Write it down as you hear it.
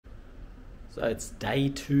So it's day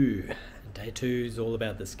two. Day two is all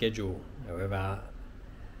about the schedule. However, I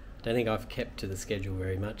don't think I've kept to the schedule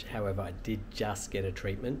very much. However, I did just get a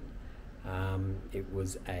treatment. It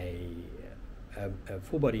was a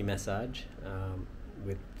full body massage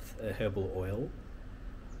with a herbal oil,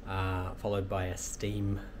 followed by a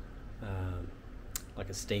steam, like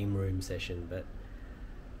a steam room session. But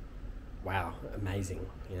wow, amazing!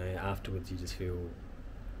 You know, afterwards you just feel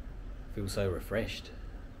so refreshed.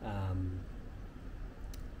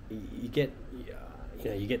 You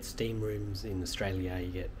get steam rooms in Australia.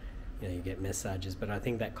 You get massages, but I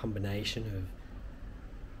think that combination of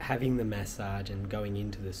having the massage and going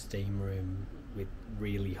into the steam room with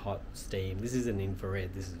really hot steam. This isn't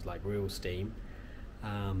infrared. This is like real steam.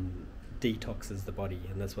 Detoxes the body,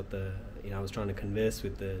 and that's what I was trying to converse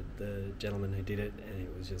with the gentleman who did it, and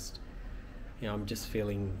it was just, I was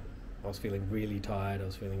feeling really tired. I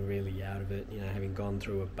was feeling really out of it. Having gone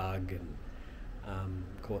through a bug and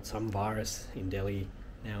caught some virus in Delhi.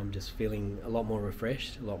 Now I'm just feeling a lot more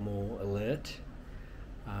refreshed, a lot more alert.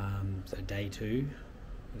 So day two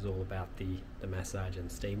is all about the massage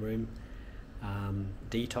and steam room.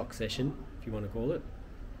 Detox session, if you want to call it.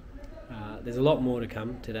 There's a lot more to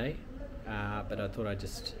come today, but I thought I'd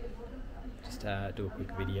just do a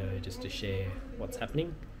quick video just to share what's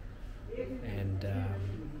happening. And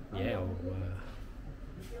I'll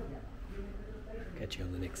catch you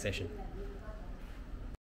on the next session.